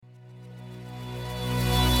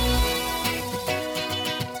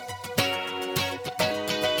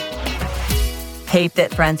Hey,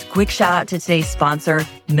 Fit Friends, quick shout out to today's sponsor,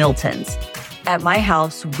 Milton's. At my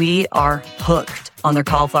house, we are hooked on their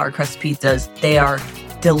cauliflower crust pizzas. They are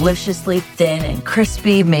deliciously thin and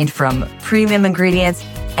crispy, made from premium ingredients,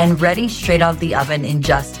 and ready straight out of the oven in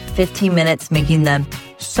just 15 minutes, making them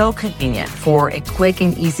so convenient for a quick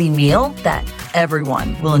and easy meal that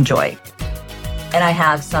everyone will enjoy. And I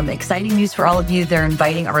have some exciting news for all of you. They're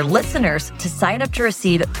inviting our listeners to sign up to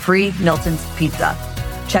receive free Milton's Pizza.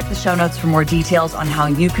 Check the show notes for more details on how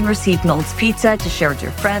you can receive Milton's Pizza to share with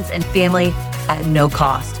your friends and family at no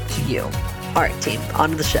cost to you. All right, team,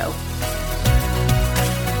 on to the show.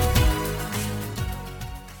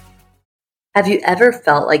 Have you ever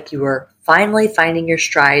felt like you were finally finding your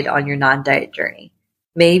stride on your non-diet journey?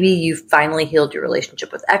 Maybe you've finally healed your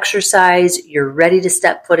relationship with exercise, you're ready to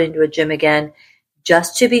step foot into a gym again,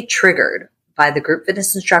 just to be triggered by the group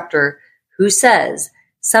fitness instructor who says,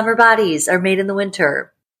 summer bodies are made in the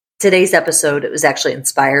winter. Today's episode, it was actually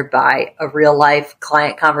inspired by a real life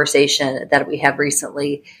client conversation that we had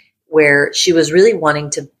recently where she was really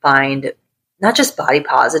wanting to find not just body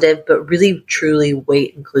positive, but really truly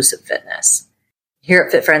weight inclusive fitness. Here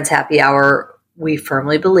at Fit Friends Happy Hour, we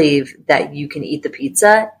firmly believe that you can eat the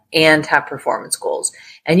pizza and have performance goals,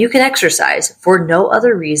 and you can exercise for no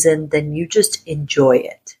other reason than you just enjoy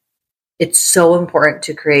it. It's so important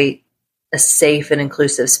to create a safe and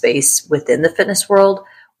inclusive space within the fitness world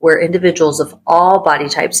where individuals of all body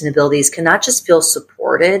types and abilities can not just feel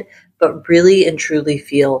supported, but really and truly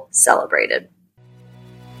feel celebrated.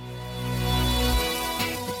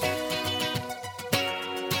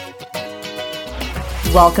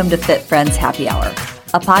 Welcome to Fit Friends Happy Hour,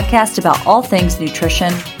 a podcast about all things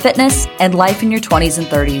nutrition, fitness, and life in your 20s and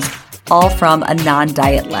 30s, all from a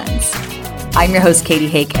non-diet lens. I'm your host, Katie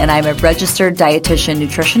Hake, and I'm a registered dietitian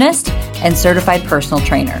nutritionist and certified personal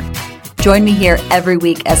trainer. Join me here every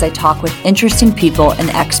week as I talk with interesting people and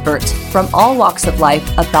experts from all walks of life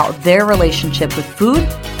about their relationship with food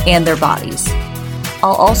and their bodies.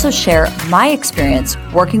 I'll also share my experience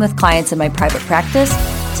working with clients in my private practice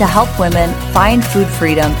to help women find food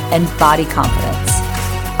freedom and body confidence.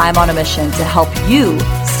 I'm on a mission to help you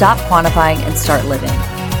stop quantifying and start living.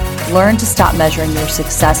 Learn to stop measuring your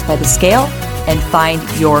success by the scale and find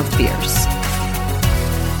your fears.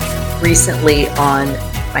 Recently on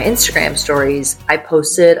my Instagram stories, I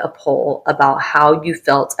posted a poll about how you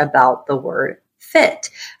felt about the word fit.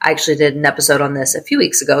 I actually did an episode on this a few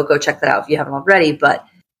weeks ago. Go check that out if you haven't already. But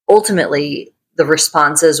ultimately, the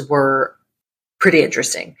responses were pretty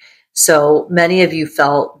interesting. So many of you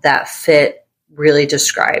felt that fit really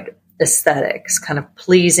described aesthetics, kind of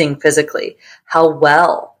pleasing physically, how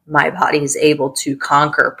well my body is able to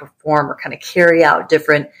conquer, perform, or kind of carry out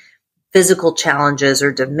different physical challenges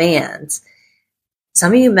or demands.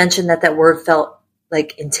 Some of you mentioned that word felt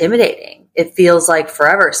like intimidating. It feels like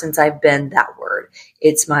forever since I've been that word.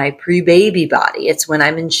 It's my pre-baby body. It's when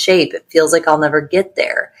I'm in shape. It feels like I'll never get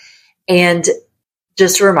there. And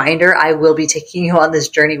just a reminder, I will be taking you on this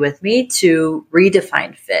journey with me to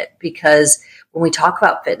redefine fit, because when we talk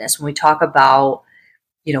about fitness, when we talk about,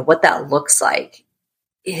 what that looks like,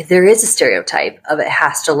 there is a stereotype of it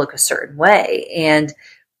has to look a certain way. And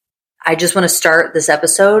I just want to start this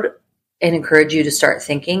episode and encourage you to start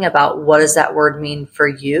thinking about what does that word mean for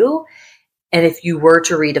you? And if you were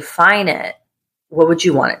to redefine it, what would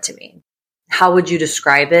you want it to mean? How would you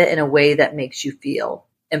describe it in a way that makes you feel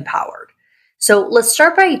empowered? So let's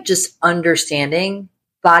start by just understanding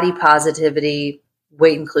body positivity,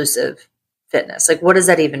 weight inclusive fitness. Like, what does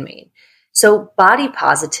that even mean? So body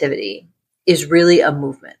positivity is really a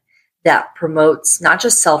movement that promotes not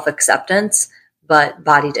just self-acceptance, but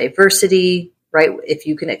body diversity, right? If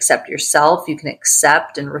you can accept yourself, you can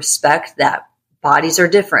accept and respect that bodies are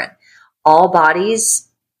different. All bodies,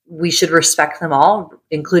 we should respect them all,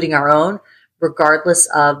 including our own, regardless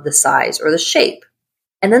of the size or the shape.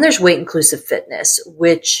 And then there's weight inclusive fitness,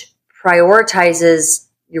 which prioritizes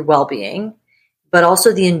your well-being, but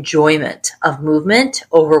also the enjoyment of movement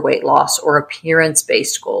over weight loss or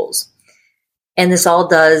appearance-based goals. And this all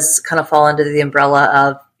does kind of fall under the umbrella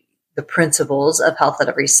of the principles of health at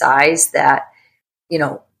every size that,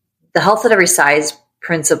 the health at every size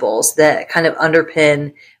principles that kind of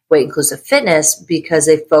underpin weight inclusive fitness, because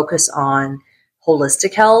they focus on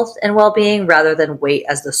holistic health and well-being rather than weight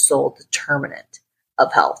as the sole determinant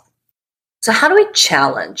of health. So how do we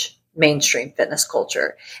challenge mainstream fitness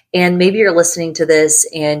culture? And maybe you're listening to this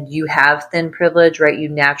and you have thin privilege, right? You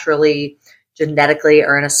naturally, genetically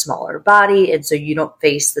are in a smaller body, and so you don't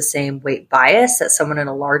face the same weight bias that someone in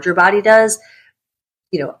a larger body does.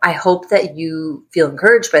 I hope that you feel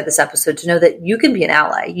encouraged by this episode to know that you can be an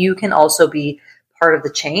ally. You can also be part of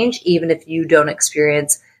the change, even if you don't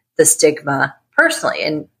experience the stigma personally.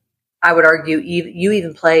 And I would argue you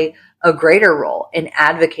even play a greater role in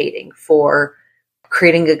advocating for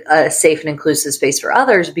creating a safe and inclusive space for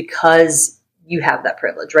others because you have that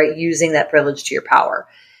privilege, right? Using that privilege to your power.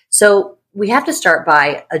 So we have to start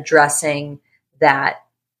by addressing that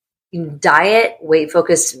diet,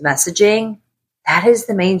 weight-focused messaging, that is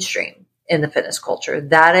the mainstream in the fitness culture.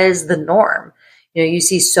 That is the norm. You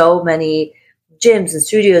see so many gyms and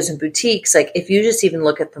studios and boutiques. Like if you just even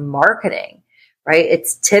look at the marketing, right?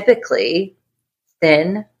 It's typically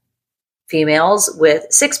thin females with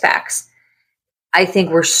six packs. I think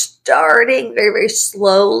we're starting very, very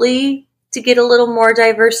slowly to get a little more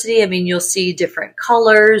diversity. I mean, you'll see different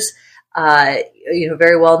colors,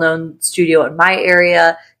 very well-known studio in my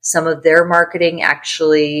area. Some of their marketing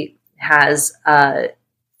actually has a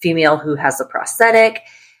female who has a prosthetic,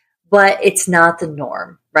 but it's not the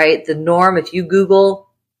norm, right? The norm, if you Google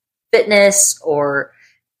fitness or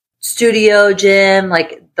studio gym,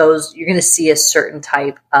 like those, you're going to see a certain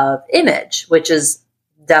type of image, which is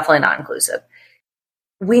definitely not inclusive.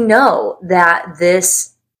 We know that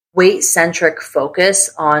this weight-centric focus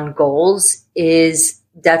on goals is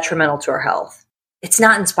detrimental to our health. It's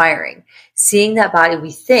not inspiring. Seeing that body,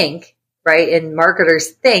 we think, right, and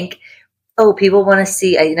marketers think, oh, people want to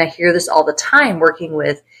see, and I hear this all the time working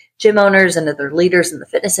with gym owners and other leaders in the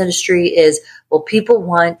fitness industry is, well, people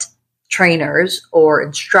want trainers or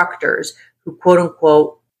instructors who, quote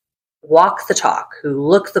unquote, walk the talk, who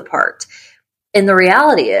look the part. And the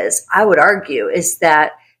reality is, I would argue, is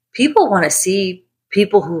that people want to see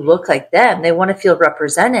people who look like them. They want to feel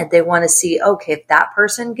represented. They want to see, okay, if that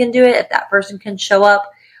person can do it, if that person can show up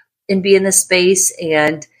and be in this space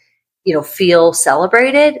and, feel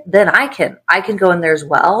celebrated, then I can go in there as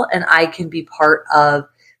well. And I can be part of,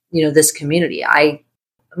 this community. I'm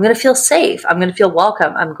going to feel safe. I'm going to feel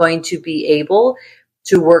welcome. I'm going to be able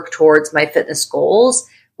to work towards my fitness goals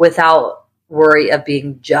without worry of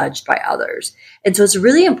being judged by others. And so it's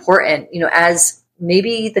really important, as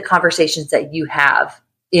maybe the conversations that you have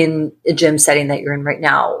in a gym setting that you're in right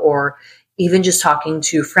now, or even just talking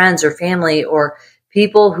to friends or family or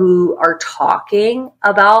people who are talking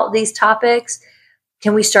about these topics,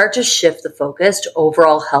 can we start to shift the focus to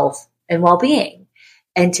overall health and well-being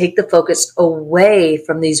and take the focus away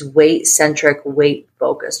from these weight-centric,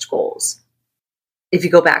 weight-focused goals? If you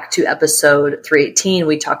go back to episode 318,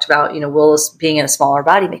 we talked about, will being in a smaller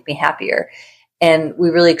body make me happier? And we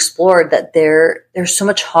really explored that there's so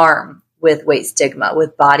much harm with weight stigma,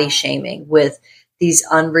 with body shaming, with these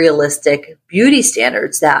unrealistic beauty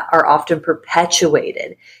standards that are often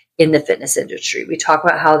perpetuated in the fitness industry. We talk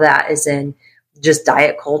about how that is in just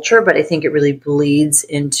diet culture, but I think it really bleeds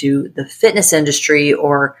into the fitness industry,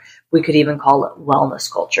 or we could even call it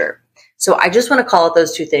wellness culture. So I just want to call out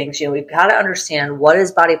those two things. We've got to understand what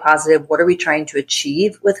is body positive, what are we trying to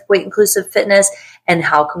achieve with weight inclusive fitness, and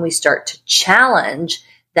how can we start to challenge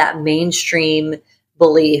that mainstream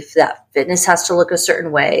belief that fitness has to look a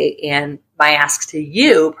certain way. And my ask to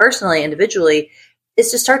you personally, individually, is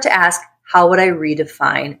to start to ask, how would I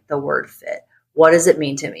redefine the word fit? What does it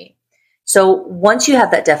mean to me? So once you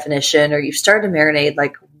have that definition, or you've started to marinate,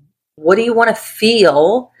 like, what do you want to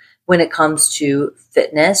feel when it comes to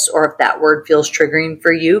fitness, or if that word feels triggering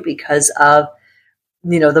for you because of,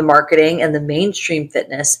 the marketing and the mainstream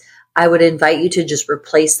fitness, I would invite you to just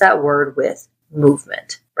replace that word with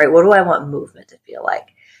movement, right? What do I want movement to feel like?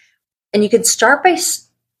 And you can start by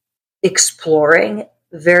exploring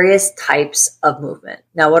various types of movement.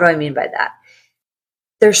 Now, what do I mean by that?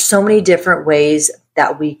 There's so many different ways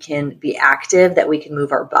that we can be active, that we can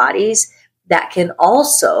move our bodies, that can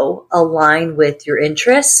also align with your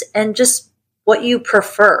interests and just what you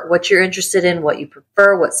prefer, what you're interested in, what you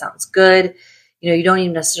prefer, what sounds good. You don't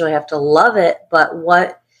even necessarily have to love it, but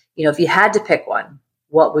what, if you had to pick one,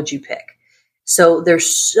 what would you pick? So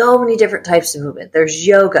there's so many different types of movement. There's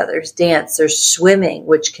yoga, there's dance, there's swimming,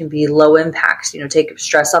 which can be low impact, take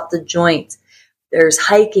stress off the joints. There's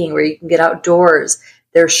hiking where you can get outdoors.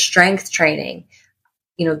 There's strength training.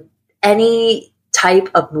 Any type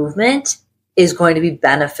of movement is going to be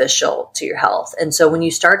beneficial to your health. And so when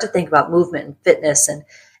you start to think about movement and fitness and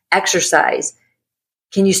exercise,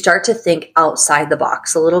 can you start to think outside the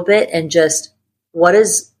box a little bit and just what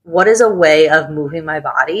is a way of moving my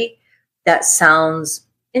body that sounds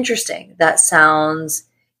interesting, that sounds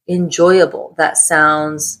enjoyable, that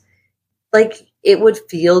sounds like it would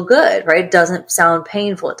feel good, right? It doesn't sound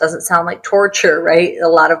painful. It doesn't sound like torture, right? A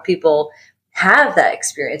lot of people have that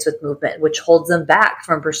experience with movement, which holds them back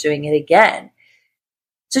from pursuing it again.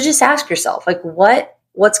 So just ask yourself, like,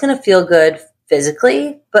 what's going to feel good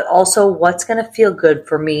physically, but also what's going to feel good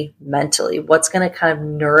for me mentally, what's going to kind of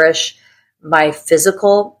nourish my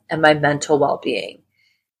physical and my mental well-being.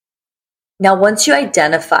 Now, once you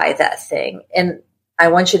identify that thing, and I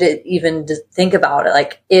want you to even think about it,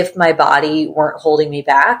 like if my body weren't holding me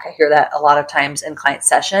back, I hear that a lot of times in client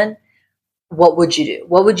session, what would you do?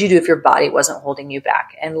 What would you do if your body wasn't holding you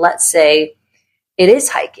back? And let's say it is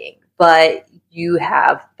hiking, but you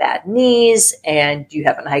have bad knees and you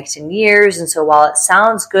haven't hiked in years. And so while it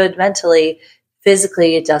sounds good mentally,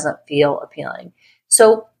 physically, it doesn't feel appealing.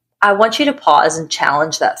 So I want you to pause and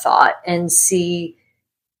challenge that thought and see,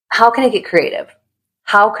 how can I get creative?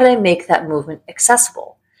 How could I make that movement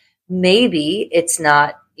accessible? Maybe it's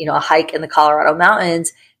not, a hike in the Colorado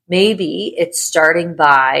mountains. Maybe it's starting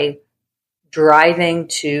by driving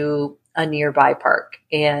to a nearby park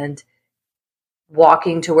and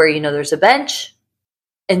walking to where there's a bench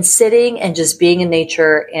and sitting and just being in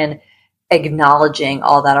nature and acknowledging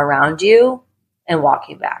all that around you and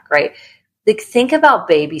walking back, right? Like, think about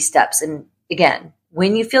baby steps. And again,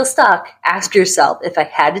 when you feel stuck, ask yourself, if I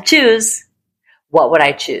had to choose, what would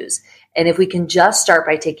I choose? And if we can just start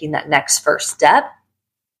by taking that next first step,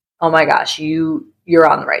 oh my gosh, you're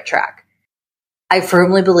on the right track. I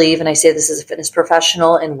firmly believe, and I say this as a fitness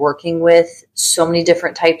professional and working with so many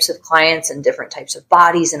different types of clients and different types of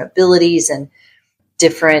bodies and abilities and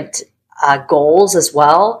different goals as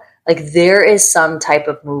well. Like, there is some type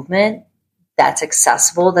of movement that's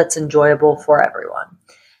accessible, that's enjoyable for everyone.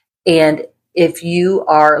 And if you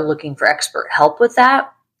are looking for expert help with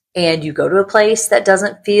that, and you go to a place that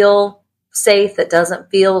doesn't feel safe, that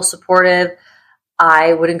doesn't feel supportive,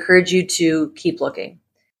 I would encourage you to keep looking.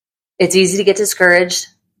 It's easy to get discouraged,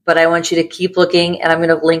 but I want you to keep looking, and I'm going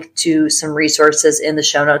to link to some resources in the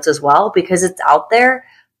show notes as well, because it's out there.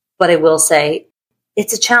 But I will say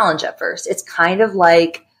it's a challenge at first. It's kind of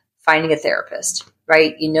like finding a therapist,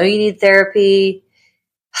 right? You need therapy.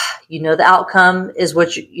 The outcome is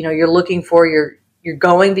what you're looking for. You're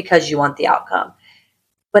going because you want the outcome.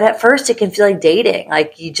 But at first it can feel like dating.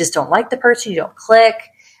 Like, you just don't like the person, you don't click.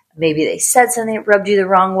 Maybe they said something that rubbed you the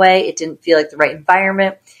wrong way. It didn't feel like the right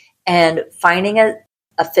environment. And finding a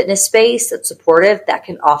fitness space that's supportive, that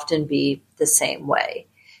can often be the same way.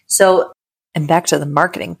 So, and back to the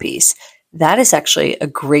marketing piece, that is actually a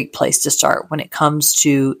great place to start when it comes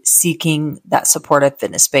to seeking that supportive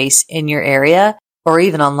fitness space in your area or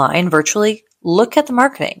even online virtually. Look at the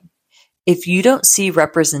marketing. If you don't see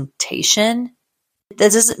representation,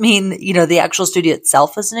 that doesn't mean, the actual studio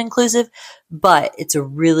itself isn't inclusive, but it's a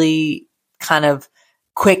really kind of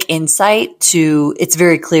quick insight to, it's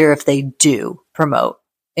very clear if they do promote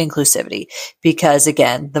inclusivity, because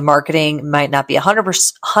again, the marketing might not be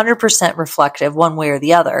 100% reflective one way or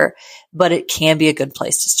the other, but it can be a good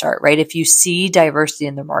place to start, right? If you see diversity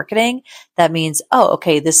in the marketing, that means, oh,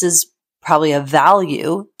 okay, this is probably a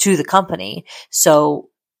value to the company. So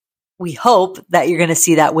we hope that you're going to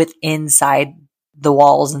see that inside the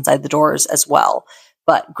walls, inside the doors as well.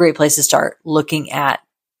 But great place to start, looking at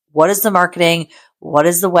what is the marketing, what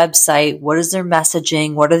is the website, what is their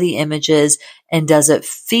messaging, what are the images, and does it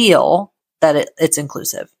feel that it's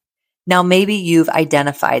inclusive? Now, maybe you've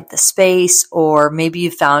identified the space, or maybe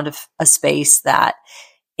you found a space that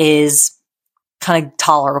is kind of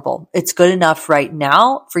tolerable. It's good enough right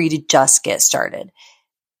now for you to just get started.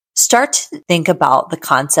 Start to think about the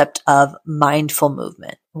concept of mindful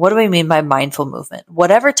movement. What do I mean by mindful movement?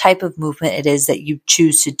 Whatever type of movement it is that you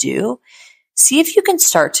choose to do, see if you can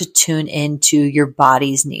start to tune into your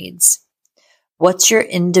body's needs. What's your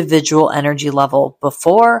individual energy level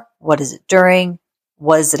before? What is it during?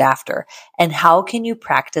 What is it after? And how can you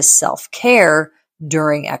practice self-care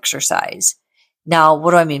during exercise? Now,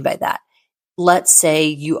 what do I mean by that? Let's say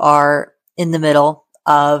you are in the middle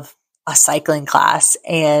of a cycling class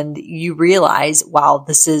and you realize, wow,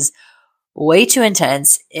 this is way too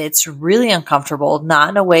intense. It's really uncomfortable, not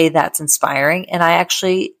in a way that's inspiring. And I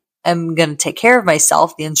actually am going to take care of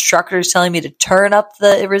myself. The instructor is telling me to turn up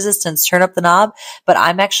the resistance, turn up the knob, but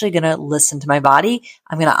I'm actually going to listen to my body.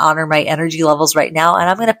 I'm going to honor my energy levels right now, and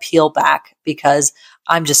I'm going to peel back because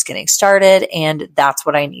I'm just getting started and that's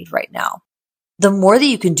what I need right now. The more that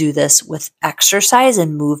you can do this with exercise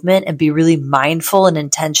and movement and be really mindful and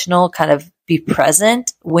intentional, kind of be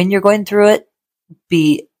present when you're going through it,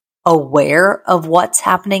 be aware of what's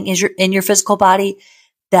happening in your physical body,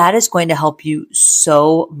 that is going to help you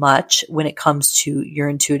so much when it comes to your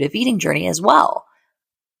intuitive eating journey as well.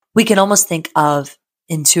 We can almost think of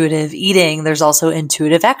intuitive eating. There's also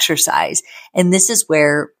intuitive exercise. And this is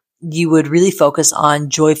where you would really focus on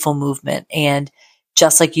joyful movement. And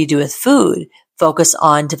just like you do with food, focus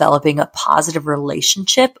on developing a positive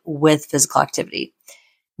relationship with physical activity.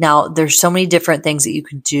 Now, there's so many different things that you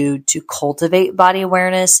can do to cultivate body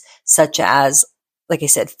awareness, such as, like I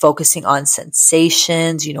said, focusing on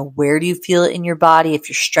sensations. Where do you feel it in your body? If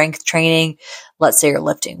you're strength training, let's say you're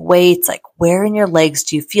lifting weights, like where in your legs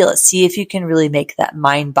do you feel it? See if you can really make that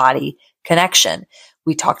mind-body connection.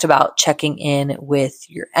 We talked about checking in with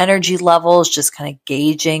your energy levels, just kind of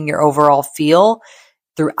gauging your overall feel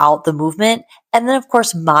throughout the movement. And then, of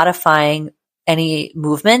course, modifying any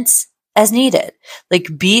movements as needed. Like,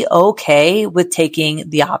 be okay with taking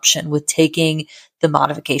the option, with taking the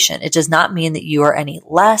modification. It does not mean that you are any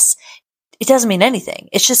less. It doesn't mean anything.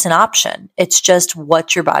 It's just an option. It's just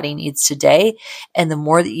what your body needs today. And the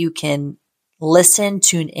more that you can listen,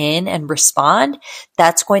 tune in, and respond,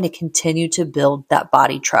 that's going to continue to build that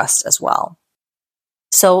body trust as well.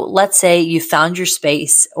 So let's say you found your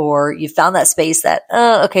space, or you found that space that,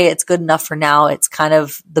 okay, it's good enough for now. It's kind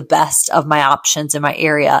of the best of my options in my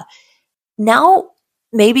area. Now,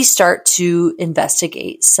 maybe start to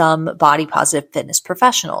investigate some body positive fitness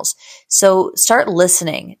professionals. So start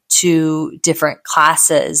listening to different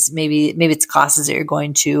classes. Maybe it's classes that you're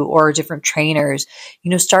going to, or different trainers.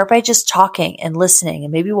 Start by just talking and listening,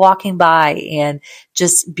 and maybe walking by and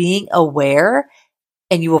just being aware.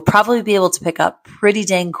 And you will probably be able to pick up pretty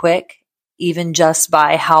dang quick, even just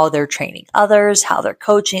by how they're training others, how they're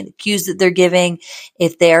coaching, the cues that they're giving.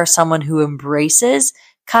 If they are someone who embraces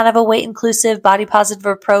kind of a weight inclusive, body positive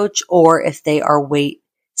approach, or if they are weight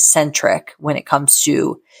centric when it comes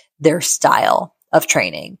to their style of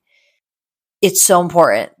training. It's so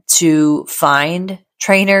important to find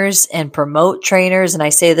trainers and promote trainers. And I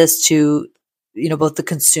say this to, both the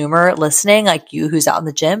consumer listening, like you who's out in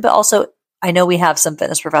the gym, but also I know we have some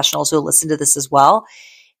fitness professionals who listen to this as well.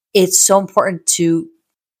 It's so important to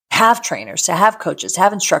have trainers, to have coaches, to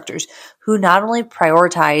have instructors who not only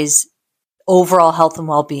prioritize overall health and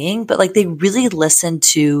well-being, but like they really listen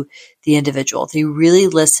to the individual. They really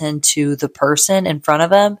listen to the person in front of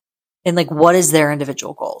them, and like, what is their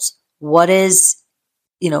individual goals? What is,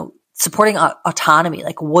 supporting autonomy?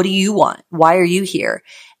 Like, what do you want? Why are you here?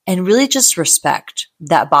 And really just respect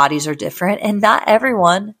that bodies are different, and not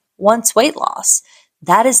everyone wants weight loss.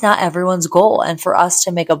 That is not everyone's goal. And for us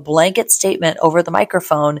to make a blanket statement over the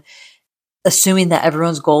microphone, assuming that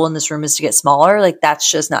everyone's goal in this room is to get smaller, like that's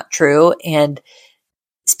just not true. And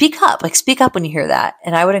speak up when you hear that.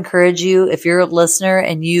 And I would encourage you, if you're a listener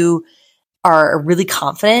and you are really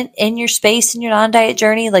confident in your space and your non-diet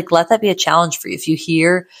journey, like let that be a challenge for you. If you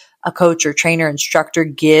hear a coach or trainer, instructor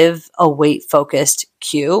give a weight focused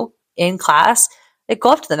cue in class, like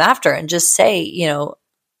go up to them after and just say,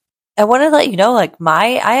 I want to let you know, like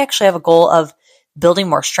I actually have a goal of building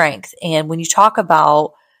more strength. And when you talk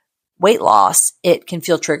about weight loss, it can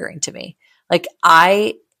feel triggering to me. Like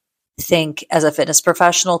I think as a fitness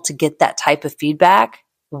professional to get that type of feedback,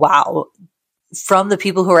 wow, from the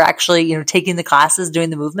people who are actually, taking the classes, doing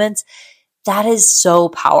the movements, that is so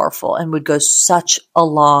powerful and would go such a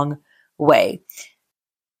long way.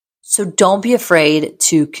 So don't be afraid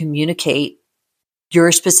to communicate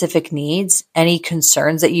your specific needs, any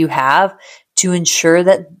concerns that you have, to ensure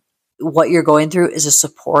that what you're going through is a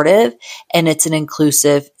supportive and it's an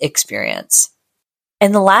inclusive experience.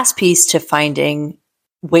 And the last piece to finding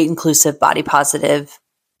weight inclusive, body positive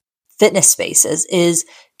fitness spaces is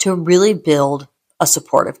to really build a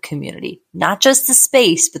supportive community, not just the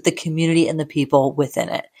space, but the community and the people within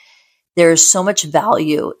it. There's so much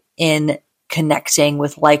value in connecting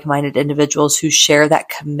with like-minded individuals who share that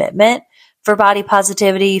commitment for body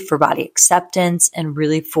positivity, for body acceptance, and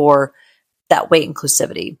really for that weight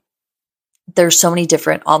inclusivity. There's so many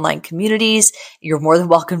different online communities. You're more than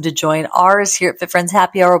welcome to join ours here at Fit Friends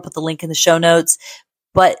Happy Hour. I'll put the link in the show notes.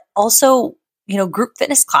 But also, group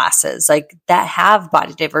fitness classes like that have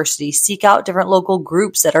body diversity. Seek out different local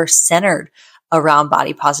groups that are centered around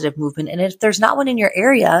body positive movement. And if there's not one in your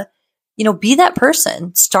area, be that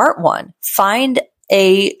person. Start one. Find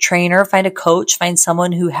a trainer, find a coach, find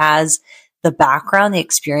someone who has the background, the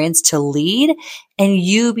experience to lead, and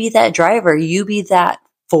you be that driver. You be that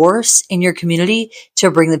force in your community to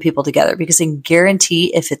bring the people together, because I can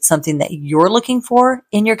guarantee if it's something that you're looking for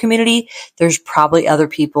in your community, there's probably other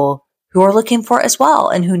people who are looking for it as well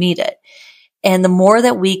and who need it. And the more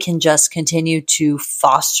that we can just continue to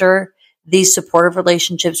foster these supportive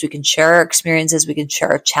relationships, we can share our experiences, we can share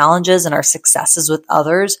our challenges and our successes with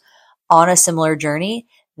others on a similar journey.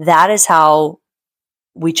 That is how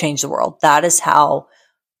we change the world. That is how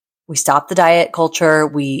we stop the diet culture.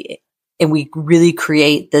 We really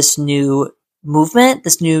create this new movement,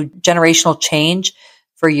 this new generational change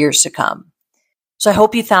for years to come. So I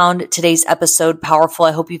hope you found today's episode powerful.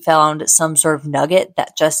 I hope you found some sort of nugget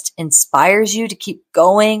that just inspires you to keep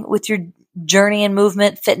going with your journey and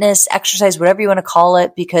movement, fitness, exercise, whatever you want to call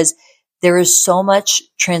it, because there is so much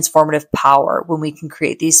transformative power when we can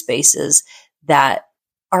create these spaces that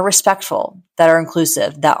are respectful, that are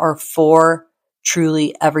inclusive, that are for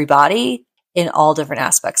truly everybody in all different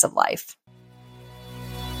aspects of life.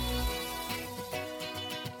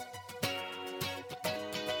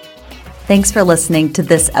 Thanks for listening to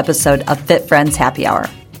this episode of Fit Friends Happy Hour.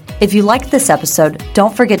 If you liked this episode,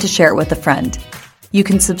 don't forget to share it with a friend. You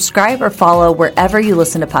can subscribe or follow wherever you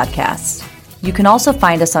listen to podcasts. You can also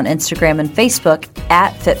find us on Instagram and Facebook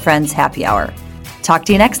at Fit Friends Happy Hour. Talk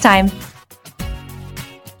to you next time.